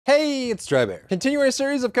Hey, it's Drybear. Continuing our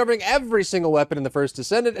series of covering every single weapon in the First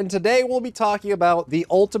Descendant, and today we'll be talking about the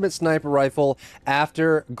ultimate sniper rifle,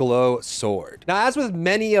 Afterglow Sword. Now, as with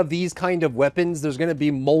many of these kind of weapons, there's going to be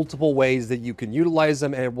multiple ways that you can utilize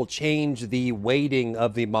them, and it will change the weighting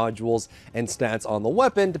of the modules and stats on the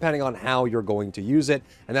weapon, depending on how you're going to use it,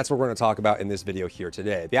 and that's what we're going to talk about in this video here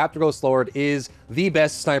today. The Afterglow Sword is the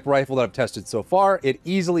best sniper rifle that I've tested so far. It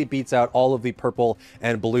easily beats out all of the purple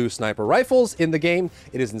and blue sniper rifles in the game.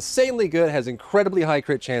 It is insanely good, has incredibly high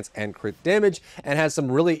crit chance and crit damage, and has some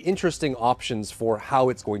really interesting options for how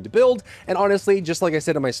it's going to build. And honestly, just like I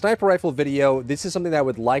said in my sniper rifle video, this is something that I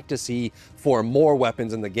would like to see for more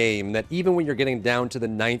weapons in the game, that even when you're getting down to the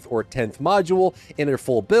 9th or 10th module in their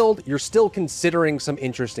full build, you're still considering some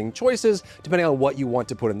interesting choices depending on what you want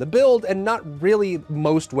to put in the build, and not really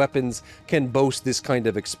most weapons can boast this kind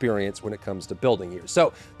of experience when it comes to building here.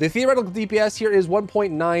 So the theoretical DPS here is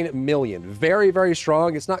 1.9 million. Very, very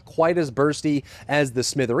strong. It's not quite as bursty as the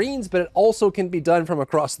Smithereens, but it also can be done from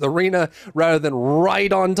across the arena rather than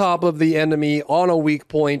right on top of the enemy on a weak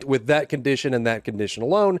point with that condition and that condition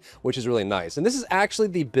alone, which is really nice. And this is actually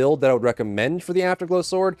the build that I would recommend for the Afterglow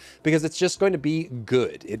Sword because it's just going to be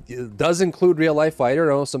good. It does include real life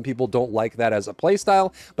fighter. I know some people don't like that as a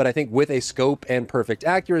playstyle, but I think with a scope and perfect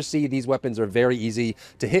accuracy, these weapons are very easy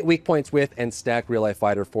to hit weak points with and stack real life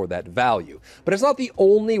fighter for that value. But it's not the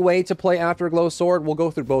only way to play Afterglow Sword. We'll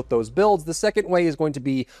go through both those builds. The second way is going to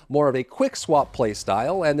be more of a quick swap play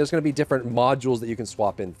style, and there's going to be different modules that you can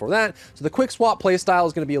swap in for that. So the quick swap play style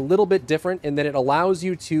is going to be a little bit different in that it allows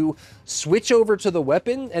you to switch over to the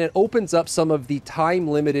weapon, and it opens up some of the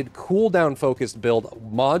time-limited cooldown focused build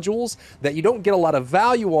modules that you don't get a lot of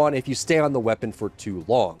value on if you stay on the weapon for too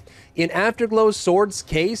long. In Afterglow Sword's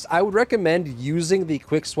case, I would recommend using the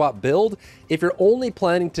quick swap build if you're only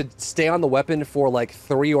planning to stay on the weapon for like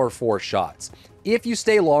 3 or 4 shots. If you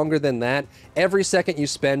stay longer than that, every second you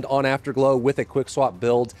spend on Afterglow with a quick swap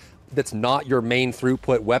build that's not your main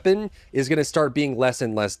throughput weapon is going to start being less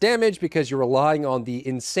and less damage because you're relying on the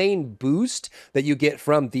insane boost that you get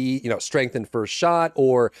from the, strengthened first shot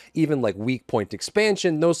or even like weak point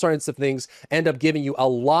expansion. Those sorts of things end up giving you a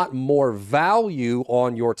lot more value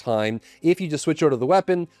on your time if you just switch over to the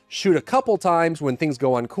weapon, shoot a couple times. When things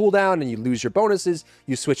go on cooldown and you lose your bonuses,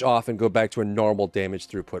 you switch off and go back to a normal damage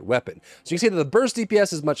throughput weapon. So you can see that the burst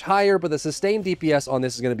DPS is much higher, but the sustained DPS on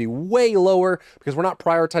this is going to be way lower because we're not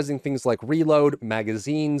prioritizing things like reload,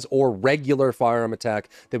 magazines, or regular firearm attack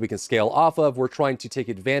that we can scale off of. We're trying to take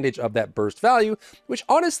advantage of that burst value, which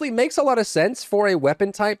honestly makes a lot of sense for a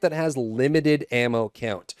weapon type that has limited ammo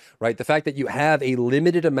count, right? The fact that you have a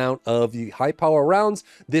limited amount of the high power rounds,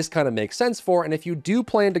 this kind of makes sense for. And if you do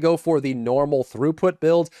plan to go for the normal throughput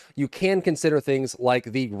build, you can consider things like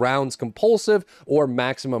the rounds compulsive or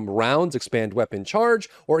maximum rounds expand weapon charge,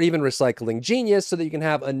 or even recycling genius so that you can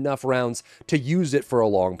have enough rounds to use it for a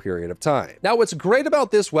long period of time. Now, what's great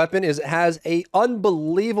about this weapon is it has a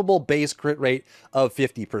unbelievable base crit rate of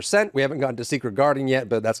 50%. We haven't gotten to Secret Guardian yet,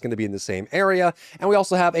 but that's going to be in the same area. And we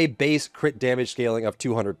also have a base crit damage scaling of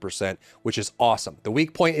 200%, which is awesome. The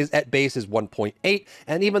weak point is at base is 1.8,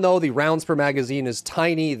 and even though the rounds per magazine is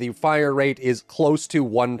tiny, the fire rate is close to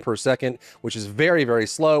 1 per second, which is very, very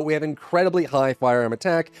slow. We have incredibly high firearm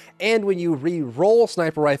attack, and when you re-roll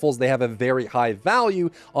sniper rifles, they have a very high value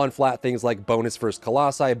on flat things like bonus first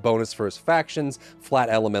colossi, bonus first factions, flat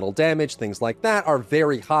elemental damage, things like that are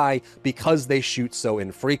very high because they shoot so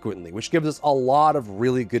infrequently, which gives us a lot of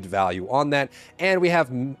really good value on that. And we have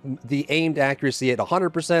the aimed accuracy at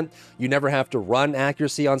 100%. You never have to run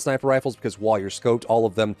accuracy on sniper rifles because while you're scoped, all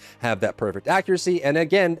of them have that perfect accuracy. And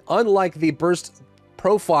again, unlike the burst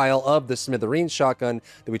profile of the Smithereens shotgun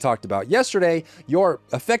that we talked about yesterday, your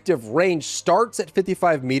effective range starts at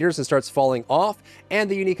 55 meters and starts falling off, and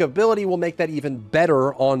the unique ability will make that even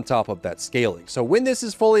better on top of that scaling. So when this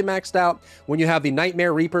is fully maxed out, when you have the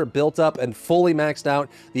Nightmare Reaper built up and fully maxed out,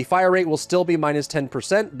 the fire rate will still be minus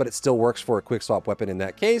 10%, but it still works for a quick swap weapon in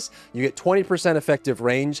that case. You get 20% effective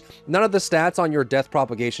range. None of the stats on your death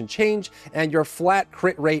propagation change, and your flat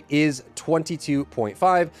crit rate is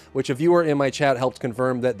 22.5, which a viewer in my chat helped confirm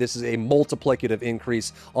that this is a multiplicative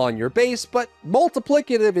increase on your base, but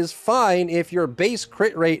multiplicative is fine if your base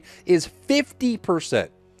crit rate is 50%.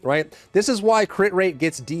 Right? This is why crit rate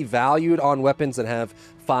gets devalued on weapons that have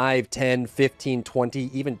 5, 10, 15, 20,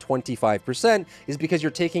 even 25% is because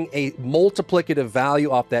you're taking a multiplicative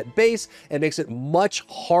value off that base and makes it much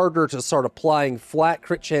harder to start applying flat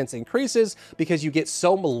crit chance increases because you get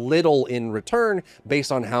so little in return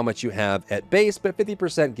based on how much you have at base. But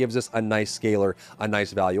 50% gives us a nice scalar, a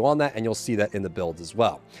nice value on that, and you'll see that in the build as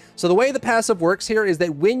well. So the way the passive works here is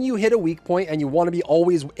that when you hit a weak point, and you want to be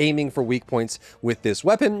always aiming for weak points with this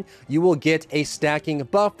weapon, you will get a stacking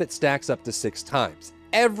buff that stacks up to 6 times.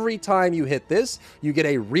 Every time you hit this, you get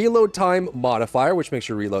a reload time modifier, which makes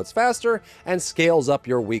your reloads faster and scales up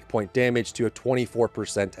your weak point damage to a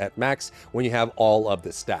 24% at max when you have all of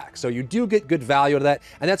the stack. So you do get good value out of that,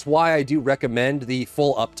 and that's why I do recommend the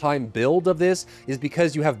full uptime build of this, is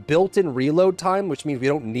because you have built-in reload time, which means we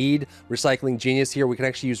don't need Recycling Genius here. We can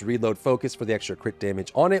actually use Reload Focus for the extra crit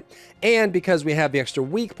damage on it, and because we have the extra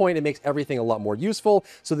weak point, it makes everything a lot more useful.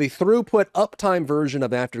 So the throughput uptime version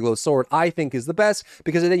of Afterglow Sword, I think, is the best,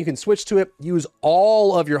 because then you can switch to it, use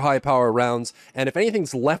all of your high power rounds, and if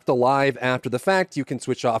anything's left alive after the fact, you can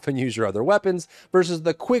switch off and use your other weapons, versus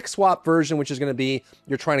the quick swap version, which is going to be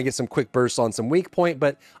you're trying to get some quick bursts on some weak point.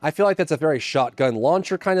 But I feel like that's a very shotgun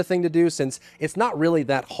launcher kind of thing to do, since it's not really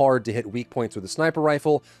that hard to hit weak points with a sniper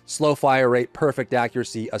rifle. Slow fire rate, perfect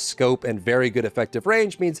accuracy, a scope, and very good effective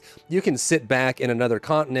range means you can sit back in another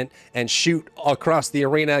continent and shoot across the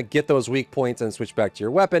arena, get those weak points, and switch back to your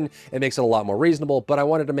weapon. It makes it a lot more reasonable, but I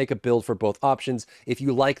wanted to make a build for both options. If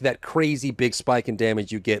you like that crazy big spike in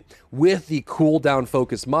damage you get with the cooldown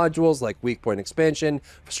focus modules like weak point expansion,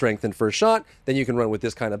 strength, and first shot, then you can run with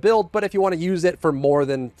this kind of build. But if you want to use it for more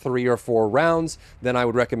than 3 or 4 rounds, then I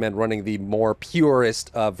would recommend running the more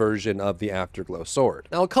purest version of the Afterglow Sword.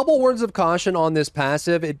 Now, a couple words of caution on this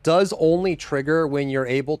passive. It does only trigger when you're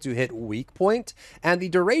able to hit weak point, and the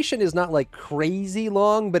duration is not like crazy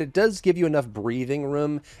long, but it does give you enough breathing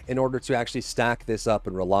room in order to actually stack this up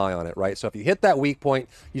and rely on it, right? So if you hit that weak point,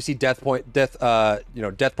 you see death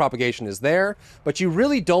propagation is there, but you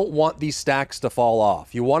really don't want these stacks to fall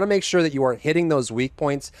off. You want to make sure that you are hitting those weak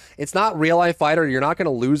points. It's not real life fighter. You're not going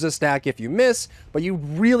to lose a stack if you miss, but you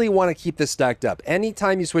really want to keep this stacked up.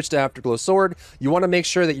 Anytime you switch to Afterglow Sword, you want to make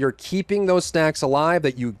sure that you're keeping those stacks alive,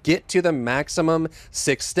 that you get to the maximum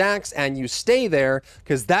 6 stacks and you stay there,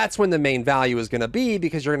 because that's when the main value is going to be,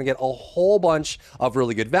 because you're going to get a whole bunch of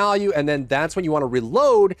really good value, and then that's when you want to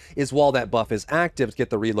reload, is while that buff is active, to get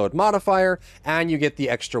the reload modifier, and you get the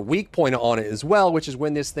extra weak point on it as well, which is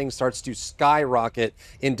when this thing starts to skyrocket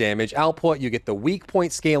in damage output. You get the weak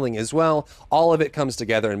point scaling as well. All of it comes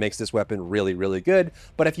together and makes this weapon really, really good.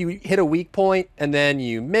 But if you hit a weak point and then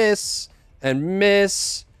you miss and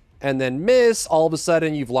miss and then miss, all of a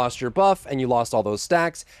sudden you've lost your buff and you lost all those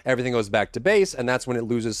stacks. Everything goes back to base, and that's when it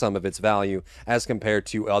loses some of its value as compared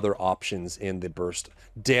to other options in the burst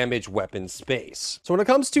damage weapon space. So when it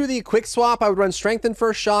comes to the quick swap, I would run strength and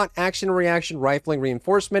first shot, action, reaction, rifling,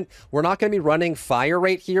 reinforcement. We're not going to be running fire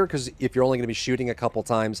rate here, because if you're only going to be shooting a couple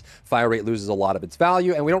times, fire rate loses a lot of its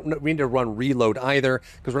value, and we don't need to run reload either,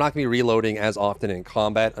 because we're not going to be reloading as often in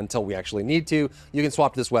combat until we actually need to. You can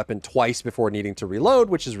swap this weapon twice before needing to reload,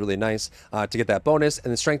 which is really nice to get that bonus.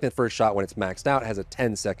 And the strength and first shot, when it's maxed out, has a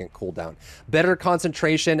 10-second cooldown. Better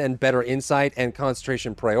concentration and better insight, and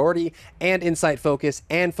concentration priority and insight focus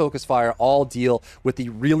and focus fire all deal with the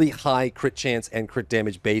really high crit chance and crit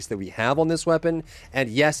damage base that we have on this weapon. And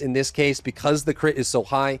yes, in this case, because the crit is so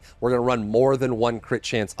high, we're going to run more than one crit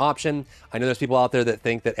chance option. I know there's people out there that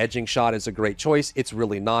think that edging shot is a great choice. It's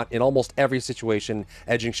really not. In almost every situation,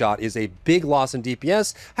 edging shot is a big loss in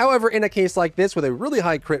DPS. However, in a case like this with a really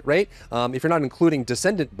high crit rate, if you're not including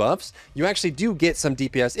Descendant buffs, you actually do get some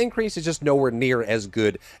DPS increase. It's just nowhere near as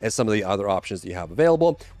good as some of the other options that you have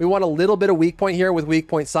available. We want a little bit of weak point here with weak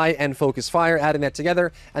point sight and focus fire, adding that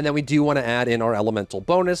together, and then we do want to add in our elemental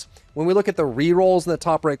bonus. When we look at the rerolls in the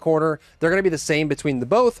top right corner, they're going to be the same between the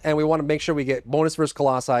both, and we want to make sure we get bonus versus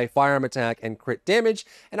Colossi, firearm attack, and crit damage.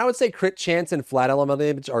 And I would say crit chance and flat element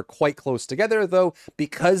damage are quite close together, though,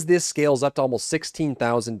 because this scales up to almost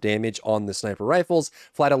 16,000 damage on the sniper rifles,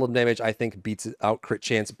 flat element damage, I think, beats out crit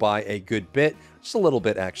chance by a good bit. Just a little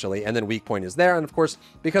bit, actually. And then weak point is there. And of course,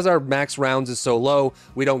 because our max rounds is so low,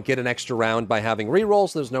 we don't get an extra round by having reroll,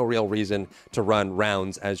 so there's no real reason to run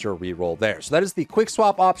rounds as your reroll there. So that is the quick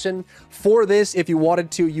swap option. For this, if you wanted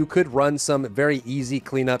to, you could run some very easy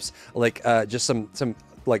cleanups, like just some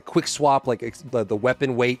like quick swap, like the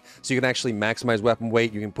weapon weight, so you can actually maximize weapon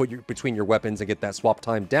weight. You can put between your weapons and get that swap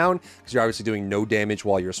time down, because you're obviously doing no damage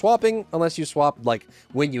while you're swapping, unless you swap like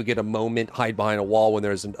when you get a moment, hide behind a wall when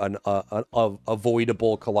there's an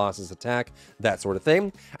avoidable Colossus attack, that sort of thing.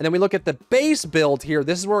 And then we look at the base build here.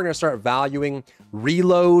 This is where we're going to start valuing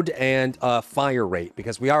reload and fire rate,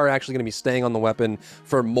 because we are actually going to be staying on the weapon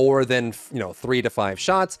for more than 3 to 5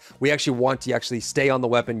 shots. We actually want to actually stay on the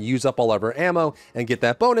weapon, use up all of our ammo, and get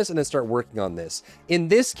that bonus, and then start working on this. In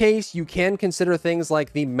this case, you can consider things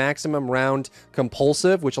like the maximum round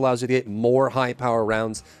compulsive, which allows you to get more high power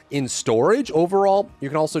rounds in storage overall. You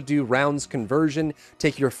can also do rounds conversion,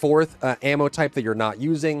 take your 4th ammo type that you're not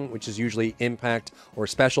using, which is usually impact or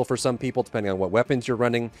special for some people, depending on what weapons you're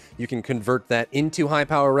running. You can convert that into high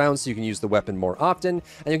power rounds so you can use the weapon more often.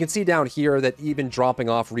 And you can see down here that even dropping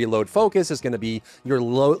off reload focus is going to be your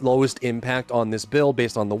lowest impact on this build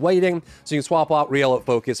based on the weighting. So you can swap out reload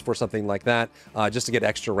focus for something like that, just to get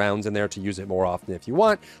extra rounds in there to use it more often if you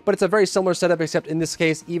want. But it's a very similar setup, except in this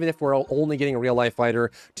case, even if we're only getting a real life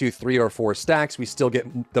fighter to 3 or 4 stacks, we still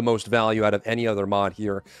get the most value out of any other mod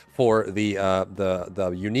here for the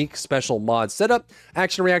unique special mod setup.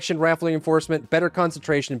 Action reaction, rifle enforcement, better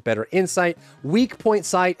concentration, better insight, weak point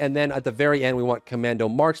sight, and then at the very end we want commando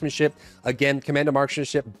marksmanship. Again, commando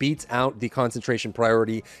marksmanship beats out the concentration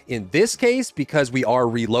priority in this case, because we are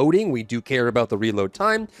reloading. We do care about the reload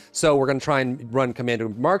time, so we're going to try and run commando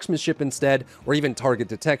marksmanship instead, or even target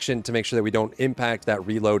detection, to make sure that we don't impact that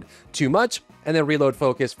reload too much. And then reload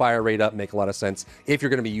focus, fire rate up, make a lot of sense if you're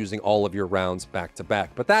going to be using all of your rounds back to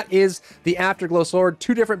back. But that is the Afterglow sword.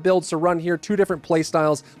 2 different builds to run here, 2 different play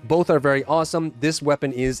styles. Both are very awesome. This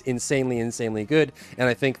weapon is insanely good, and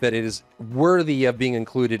I think that it is worthy of being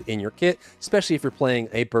included in your kit, especially if you're playing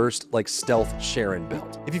a burst like Stealth Sharon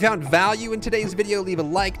build. If you found value in today's video, leave a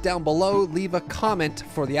like down below, leave a comment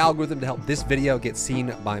for the algorithm to help this video get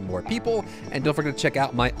seen by more people, and don't forget to check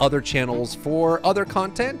out my other channels for other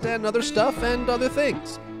content and other stuff and other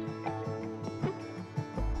things.